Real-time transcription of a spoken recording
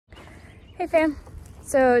Hey fam,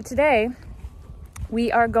 so today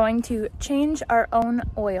we are going to change our own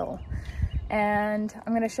oil and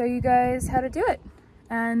I'm going to show you guys how to do it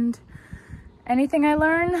and anything I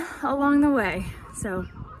learn along the way, so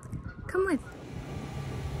come with.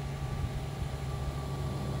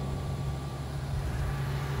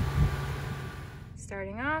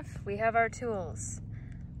 Starting off, we have our tools.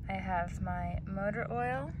 I have my motor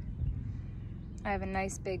oil. I have a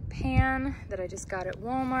nice big pan that I just got at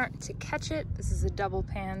Walmart to catch it. This is a double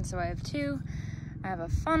pan, so I have two. I have a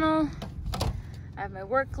funnel. I have my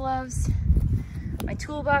work gloves, my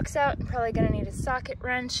toolbox out. I'm probably gonna need a socket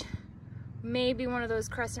wrench, maybe one of those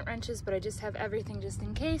crescent wrenches, but I just have everything just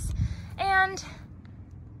in case. And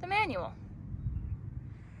the manual.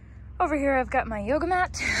 Over here, I've got my yoga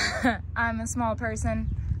mat. I'm a small person.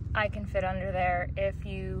 I can fit under there. If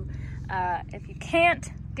you can't,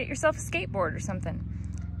 get yourself a skateboard or something.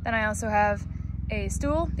 Then I also have a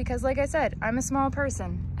stool because, like I said, I'm a small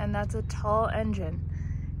person and that's a tall engine.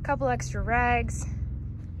 A couple extra rags.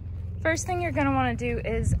 First thing you're gonna wanna do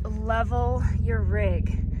is level your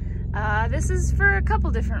rig. This is for a couple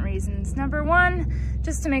different reasons. Number one,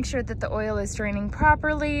 just to make sure that the oil is draining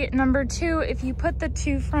properly. Number two, if you put the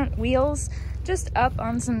two front wheels just up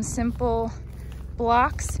on some simple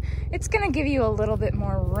blocks, it's gonna give you a little bit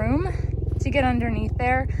more room to get underneath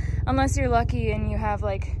there, unless you're lucky and you have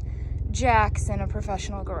like jacks in a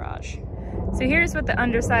professional garage. So here's what the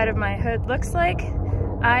underside of my hood looks like.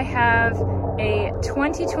 I have a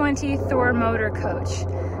 2020 Thor Motorcoach.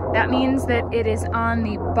 That means that it is on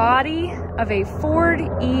the body of a Ford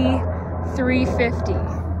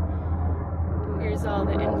E350. Here's all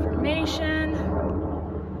the information.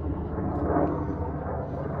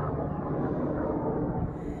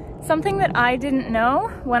 Something that I didn't know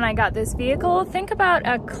when I got this vehicle, think about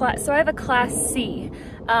a class, so I have a Class C.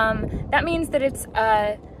 That means that it's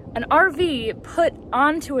an RV put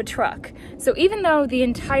onto a truck. So even though the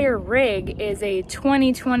entire rig is a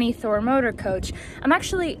 2020 Thor Motorcoach, I'm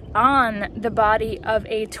actually on the body of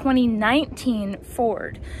a 2019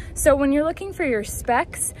 Ford. So when you're looking for your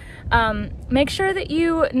specs, make sure that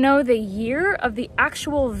you know the year of the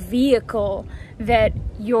actual vehicle that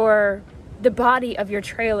the body of your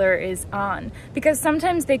trailer is on, because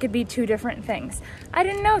sometimes they could be two different things. I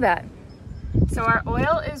didn't know that. So our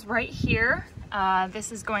oil is right here.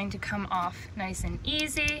 This is going to come off nice and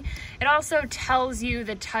easy. It also tells you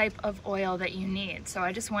the type of oil that you need. So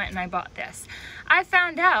I just went and I bought this. I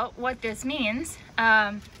found out what this means.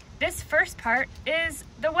 This first part is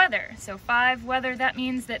the weather. So 5 weather, that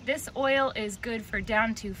means that this oil is good for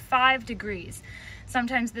down to 5 degrees.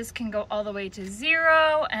 Sometimes this can go all the way to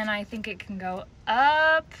 0, and I think it can go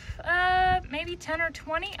up maybe 10 or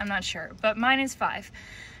 20, I'm not sure, but mine is 5.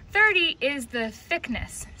 30 is the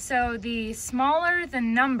thickness. So the smaller the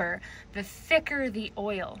number, the thicker the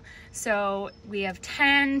oil. So we have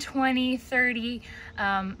 10, 20, 30.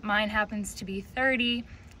 Mine happens to be 30.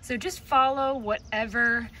 So just follow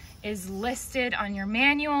whatever is listed on your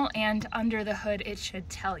manual, and under the hood it should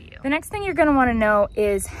tell you. The next thing you're gonna wanna know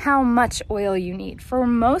is how much oil you need. For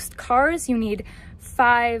most cars, you need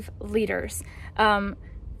 5 liters.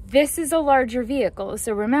 This is a larger vehicle,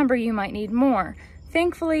 so remember you might need more.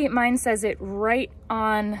 Thankfully, mine says it right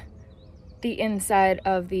on the inside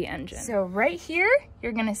of the engine. So right here,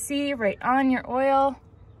 you're gonna see right on your oil,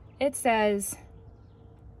 it says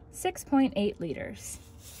 6.8 liters.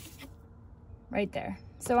 Right there.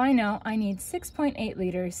 So I know I need 6.8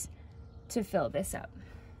 liters to fill this up.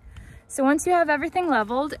 So once you have everything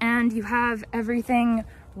leveled and you have everything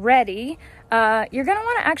ready, you're gonna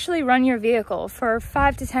wanna actually run your vehicle for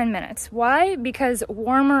 5 to 10 minutes. Why? Because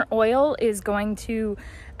warmer oil is going to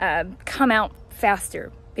come out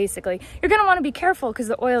faster, basically. You're gonna wanna be careful because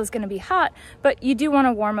the oil is gonna be hot, but you do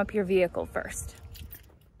wanna warm up your vehicle first.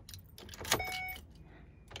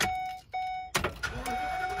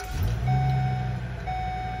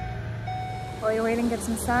 While you're waiting, get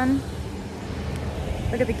some sun.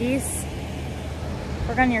 Look at the geese.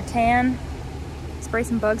 Work on your tan. Spray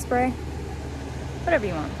some bug spray. Whatever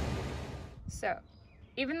you want. So,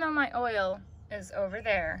 even though my oil is over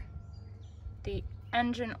there, the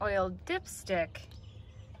engine oil dipstick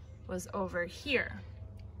was over here.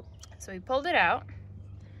 So we pulled it out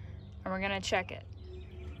and we're gonna check it.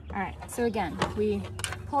 All right, so again, we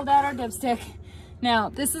pulled out our dipstick. Now,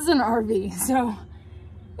 this is an RV, so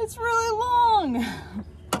it's really long.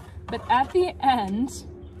 But at the end,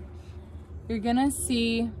 you're gonna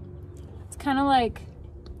see, it's kind of like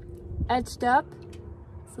etched up.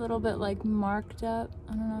 It's a little bit like marked up.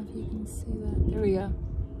 I don't know if you can see that. There we go.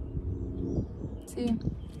 See?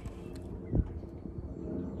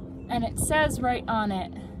 And it says right on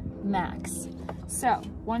it max. So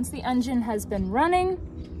once the engine has been running,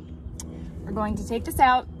 we're going to take this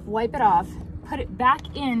out, wipe it off, put it back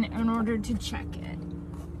in order to check it.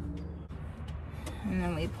 And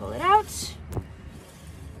then we pull it out.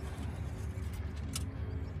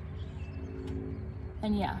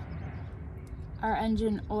 And yeah, our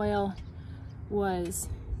engine oil was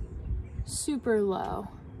super low.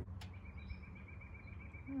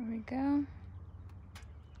 There we go.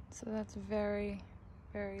 So that's very,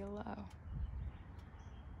 very low.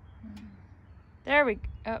 There we go.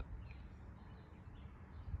 Oh.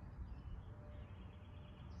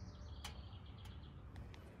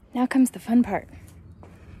 Now comes the fun part.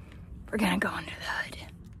 We're gonna go under the hood.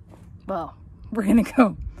 Well, we're gonna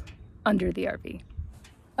go under the RV.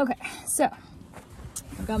 Okay, so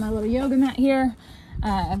I've got my little yoga mat here.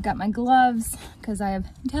 I've got my gloves because I have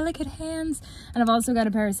delicate hands, and I've also got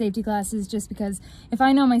a pair of safety glasses just because if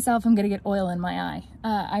I know myself, I'm gonna get oil in my eye.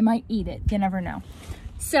 I might eat it, you never know.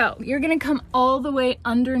 So you're gonna come all the way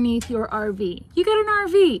underneath your RV. You got an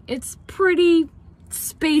RV, it's pretty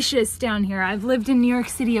spacious down here. I've lived in New York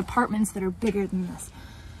City apartments that are bigger than this.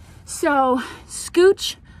 So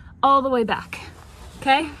scooch all the way back,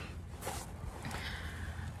 okay?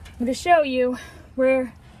 I'm gonna show you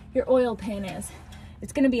where your oil pan is.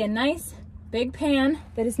 It's gonna be a nice big pan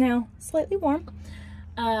that is now slightly warm,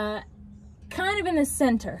 kind of in the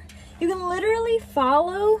center. You can literally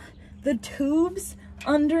follow the tubes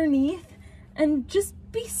underneath and just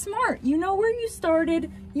be smart. You know where you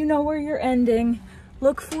started, you know where you're ending.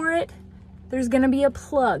 Look for it. There's gonna be a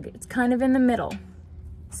plug. It's kind of in the middle.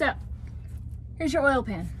 So, here's your oil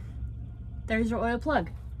pan. There's your oil plug.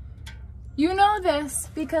 You know this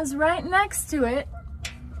because right next to it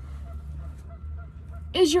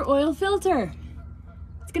is your oil filter.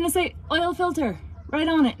 It's gonna say oil filter right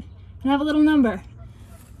on it and have a little number.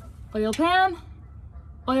 Oil pan,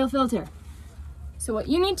 oil filter. So what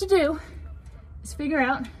you need to do is figure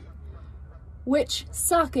out which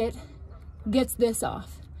socket gets this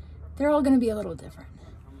off. They're all gonna be a little different.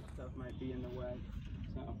 Stuff might be in the way,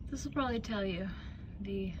 so. This will probably tell you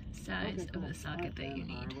the size of the socket that you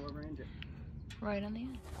need. Right on the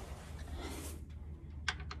end.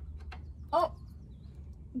 Oh,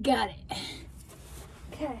 got it.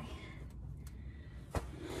 Okay.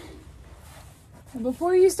 And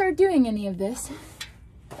before you start doing any of this,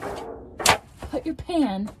 put your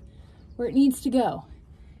pan where it needs to go.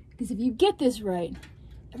 Because if you get this right,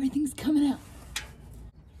 everything's coming out.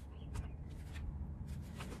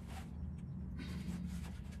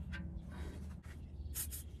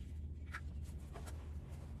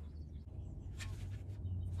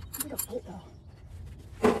 It's like a bolt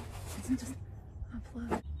though. It's not just a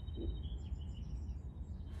plug.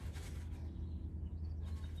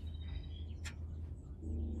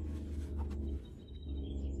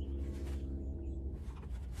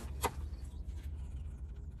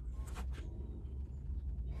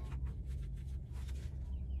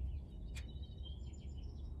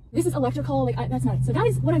 This is electrical, like, that's not it. So that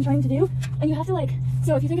is what I'm trying to do. And you have to like,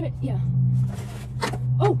 so if you think of it, yeah.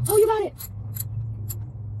 Oh, you got it.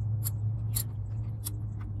 Yeah.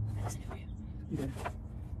 I listened for you. You did.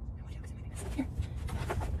 Here.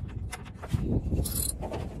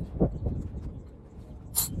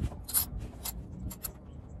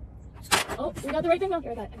 Oh, we got the right thing now.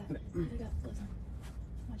 Here, I got it. I got gloves on.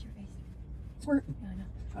 Watch your face. Squirt. Yeah, I know.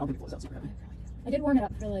 I don't think it blows out super heavy. I did warm it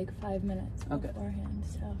up for like 5 minutes beforehand,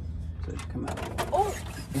 so. So it should come out. Oh!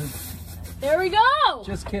 There we go!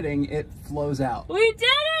 Just kidding, it flows out. We did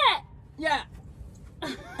it! Yeah!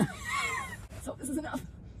 So this is enough.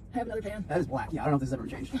 I have another pan. That is black. Yeah, I don't know if this has ever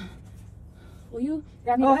changed. Will you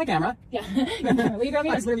grab me? Oh, hey, camera. Yeah. Will you grab me?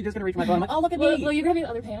 I was literally just gonna reach my phone. I'm like, oh, look at me. Will you grab me the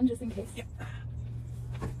other pan just in case? Yeah.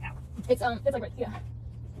 It's like right, yeah.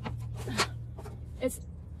 It's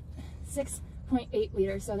 6.8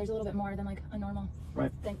 liters, so there's a little bit more than like a normal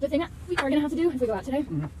thing. The thing that we are gonna have to do if we go out today,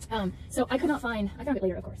 so I found it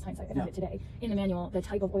later, of course, hindsight, I found it today in the manual, the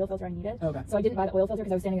type of oil filter I needed. Okay. So I didn't buy the oil filter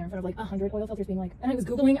because I was standing there in front of like 100 oil filters being like, and I was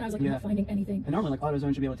Googling and I was like, I'm not finding anything. And normally like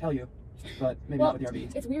Autozone should be able to tell you, but maybe not with the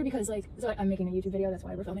RV. It's weird because like, so I'm making a YouTube video, that's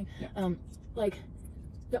why we're filming. Yeah. Like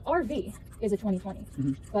the RV is a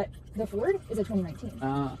 2020, but the Ford is a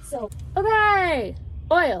 2019. So, okay,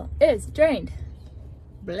 oil is drained.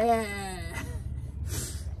 Blah.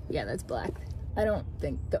 Yeah, that's black. I don't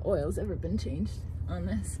think the oil's ever been changed on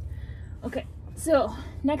this. Okay, so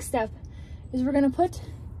next step is we're gonna put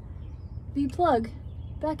the plug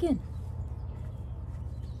back in.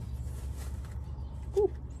 Ooh,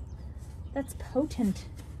 that's potent.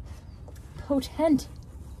 Potent.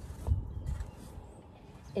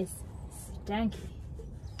 It's stanky.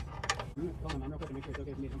 I'm gonna call my mom real quick and make sure it's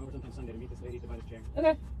okay for me to come over sometime Sunday to meet this lady to buy this chair.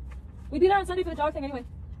 Okay. We'd be there on Sunday for the dog thing anyway.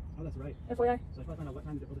 Oh, that's right. FYI. So I probably find out what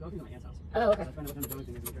time the dog thing's at my aunt's house. Oh, okay. So I find out what time the dog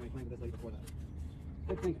thing is and make sure I plan with this lady before that.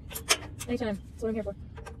 Good thinking. Anytime. That's what I'm here for.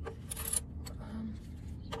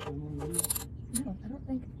 No, I don't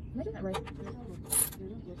think. Am I doing that right?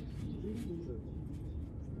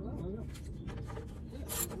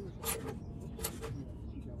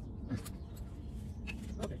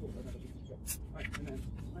 Okay, cool. Alright, and then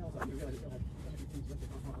I also realized I still had a few things listed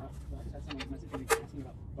on top of that. So I just had someone message me asking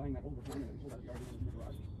about buying that old recliner that we pulled out of the yard in the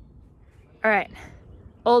garage. Alright.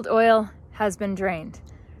 Old oil has been drained.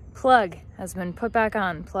 Plug has been put back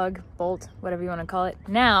on. Plug, bolt, whatever you want to call it.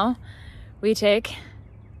 Now, we take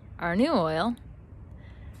our new oil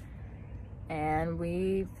and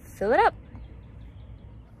we fill it up.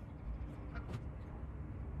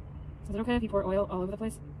 Is it okay if you pour oil all over the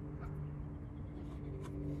place?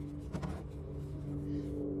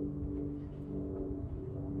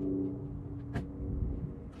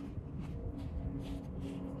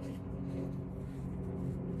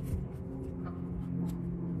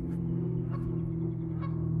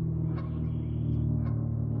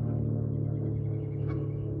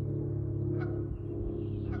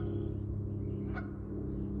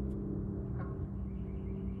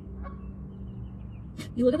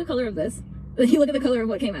 You look at the color of this, then you look at the color of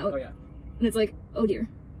what came out. Oh, yeah. And it's like, oh dear.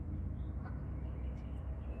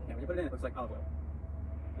 Yeah, when you put it in, it looks like olive oil.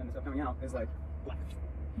 And the stuff coming out is like black.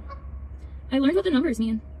 I learned what the numbers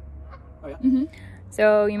mean. Oh, yeah? Mm-hmm.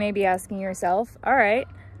 So you may be asking yourself, all right,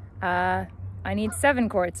 I need 7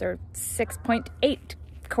 quarts or 6.8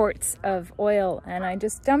 quarts of oil, and I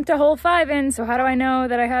just dumped a whole 5 in, so how do I know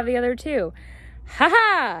that I have the other 2?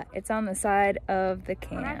 Haha! It's on the side of the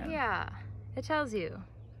can. Yeah, it tells you.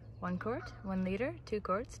 1 quart, 1 liter, 2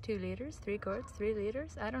 quarts, 2 liters, 3 quarts, 3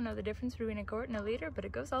 liters. I don't know the difference between a quart and a liter, but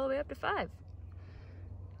it goes all the way up to 5.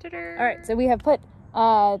 Ta-da! All right, so we have put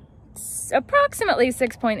approximately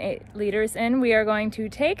 6.8 liters in. We are going to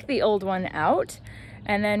take the old one out,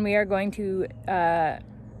 and then we are going to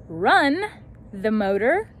run the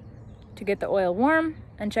motor to get the oil warm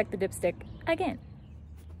and check the dipstick again.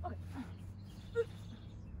 Okay.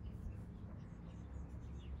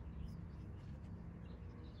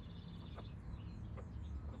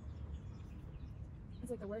 It's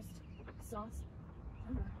like the worst sauce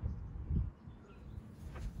ever.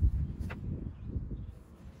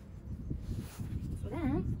 So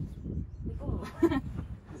then, we go. What's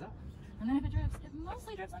that? And then if it drips, it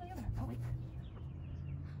mostly drips onto the other. Oh wait.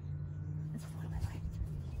 It's just a little bit light.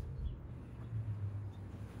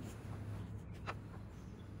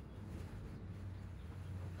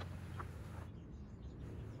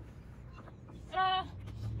 Ta-da!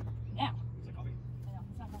 Now. It's like coffee. I know,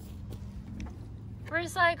 it's not coffee.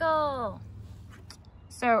 Recycle!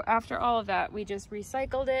 So after all of that, we just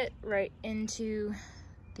recycled it right into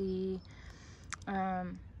the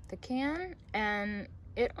can, and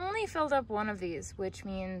it only filled up 1 of these, which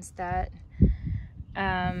means that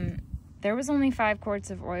there was only 5 quarts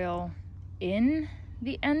of oil in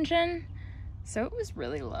the engine, so it was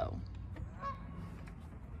really low.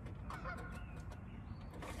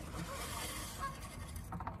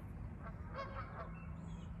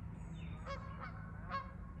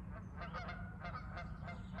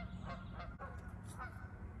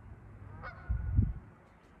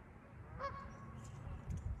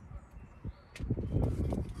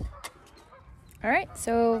 All right,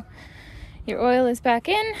 so your oil is back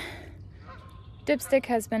in. Dipstick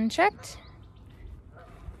has been checked.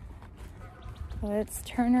 Let's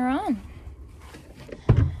turn her on.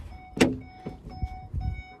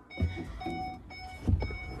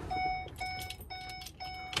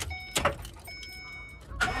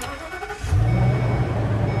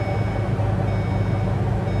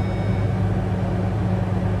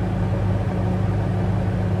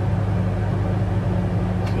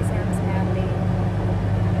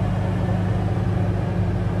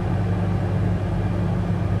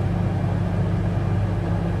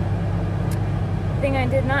 Thing I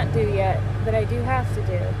did not do yet, that I do have to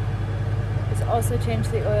do, is also change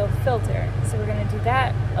the oil filter. So we're gonna do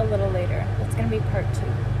that a little later. That's gonna be part 2.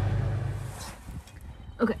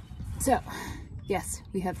 Okay, so yes,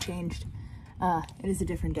 we have changed. It is a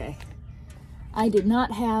different day. I did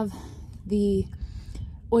not have the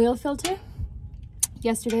oil filter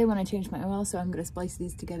yesterday when I changed my oil, so I'm gonna splice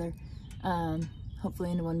these together,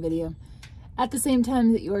 hopefully into one video. At the same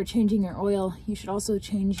time that you are changing your oil, you should also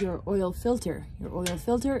change your oil filter. Your oil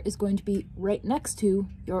filter is going to be right next to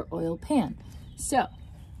your oil pan. So,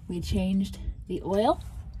 we changed the oil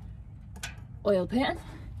pan.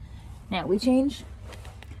 Now we change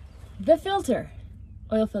the filter,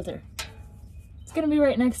 oil filter. It's gonna be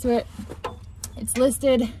right next to it. It's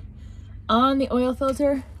listed on the oil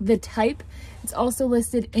filter, the type. It's also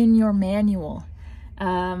listed in your manual.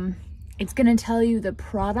 It's gonna tell you the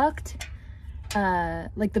product,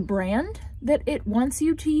 like the brand that it wants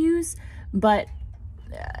you to use, but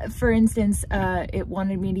for instance, it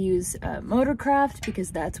wanted me to use Motorcraft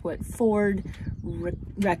because that's what Ford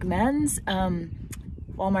recommends.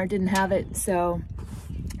 Walmart didn't have it, so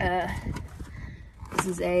this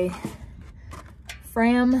is a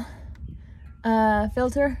Fram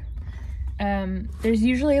filter. There's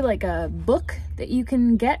usually like a book that you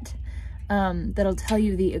can get that'll tell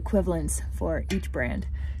you the equivalents for each brand.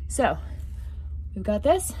 So we've got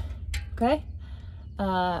this, okay?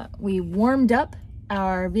 We warmed up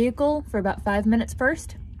our vehicle for about 5 minutes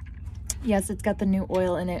first. Yes, it's got the new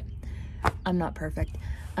oil in it. I'm not perfect.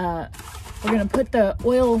 We're gonna put the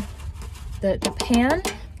oil, the pan,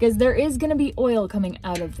 because there is gonna be oil coming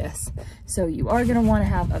out of this. So you are gonna wanna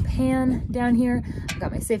have a pan down here. I've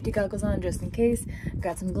got my safety goggles on just in case. I've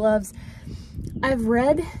got some gloves. I've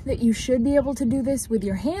read that you should be able to do this with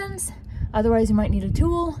your hands. Otherwise you might need a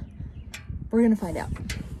tool. We're gonna find out.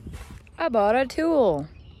 I bought a tool.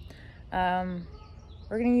 We're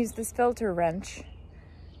gonna use this filter wrench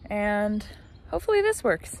and hopefully this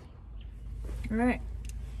works. All right.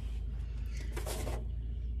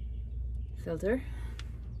 Filter,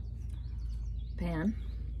 pan,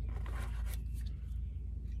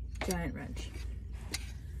 giant wrench.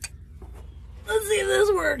 Let's see if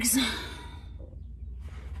this works.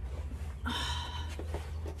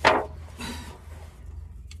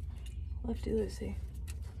 Lefty loosey.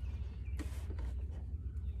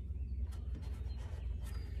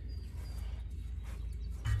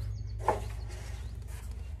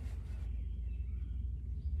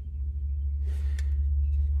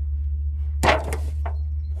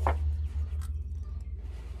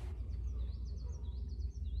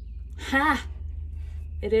 Ha!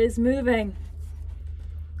 It is moving.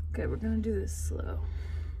 Okay, we're gonna do this slow.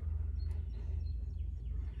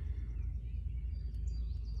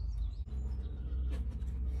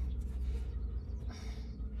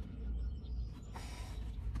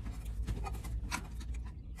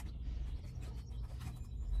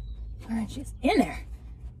 All right, she's in there.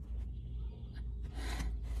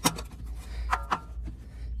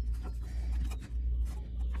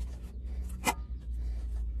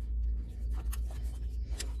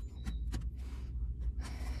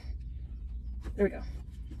 There we go.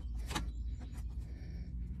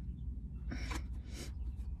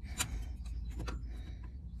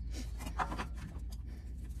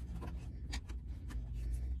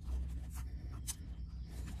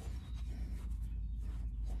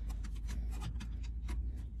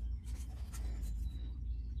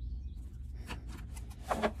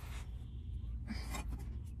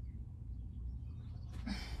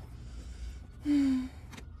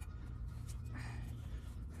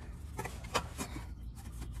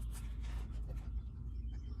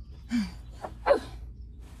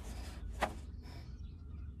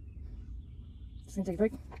 Just gonna take a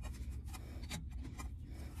break.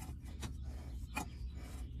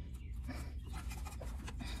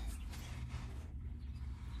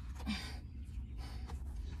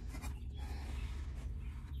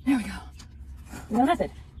 There we go. No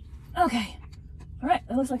method. Okay. All right.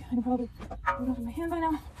 It looks like I can probably put it off in my hand by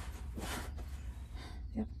now.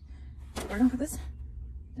 Yep. We're gonna put this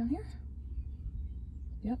down here.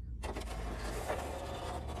 Yep.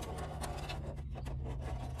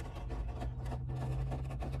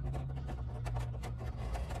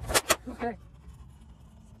 Okay.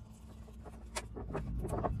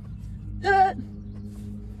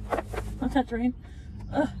 Not that drain.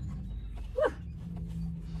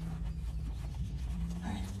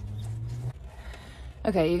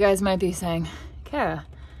 Okay, you guys might be saying, Kara,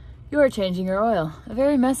 you are changing your oil. A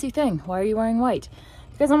very messy thing. Why are you wearing white?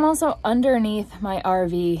 Because I'm also underneath my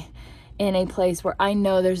RV in a place where I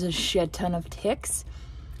know there's a shit ton of ticks.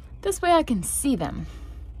 This way I can see them.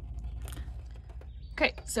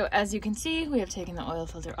 Okay, so as you can see, we have taken the oil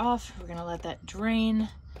filter off. We're gonna let that drain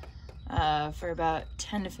for about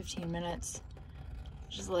 10 to 15 minutes.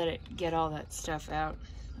 Just let it get all that stuff out.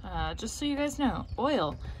 Just so you guys know,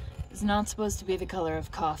 oil is not supposed to be the color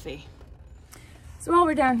of coffee. So while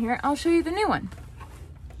we're down here, I'll show you the new one.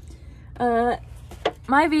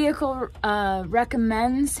 My vehicle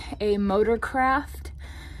recommends a Motorcraft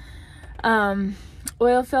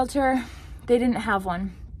oil filter. They didn't have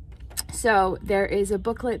one. So there is a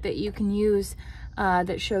booklet that you can use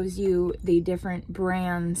that shows you the different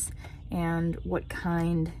brands and what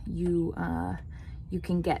kind you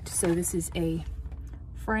can get. So this is a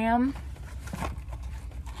Fram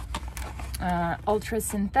ultra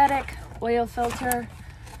synthetic oil filter.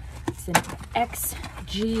 It's an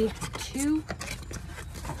XG2.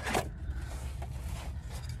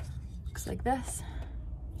 Looks like this.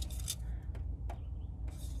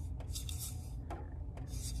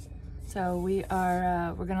 So we're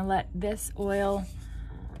gonna let this oil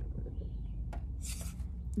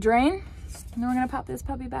drain, and then we're gonna pop this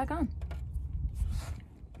puppy back on.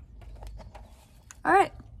 All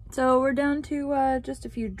right, so we're down to just a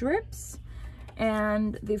few drips,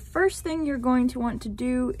 and the first thing you're going to want to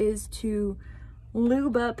do is to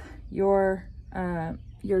lube up your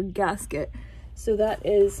gasket. So that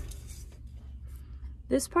is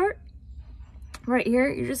this part right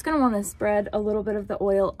here. You're just gonna want to spread a little bit of the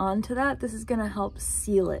oil onto that. This is gonna help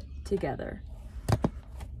seal it together.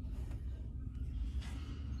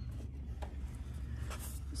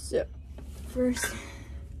 So first,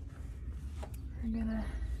 we're gonna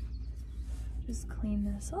just clean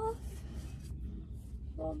this off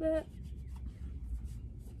a little bit.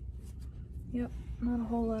 Yep, not a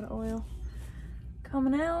whole lot of oil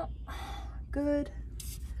coming out. Good.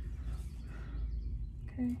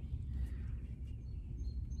 Okay.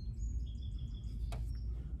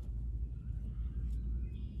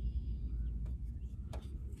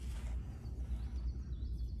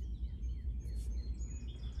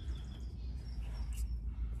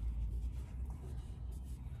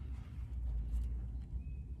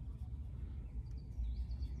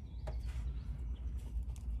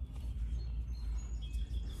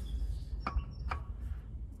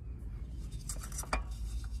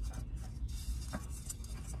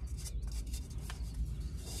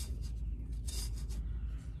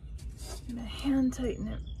 I'm gonna hand tighten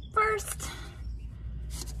it first,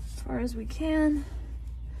 as far as we can.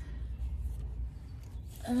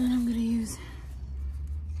 And then I'm gonna use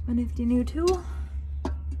my nifty new tool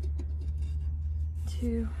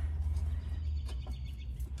to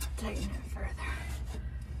tighten it further.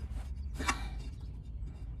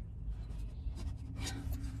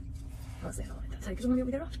 I'll say I don't like that tight because I'm gonna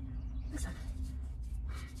be able to get it off next time.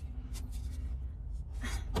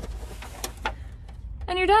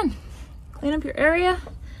 And you're done. Clean up your area.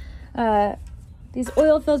 These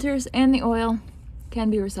oil filters and the oil can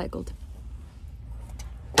be recycled.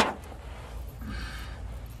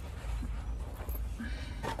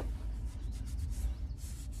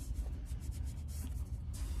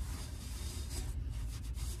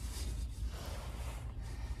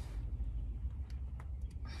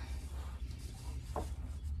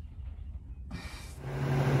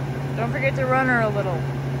 Don't forget to run her a little.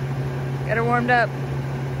 Get her warmed up.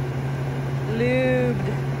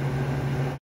 Lubed.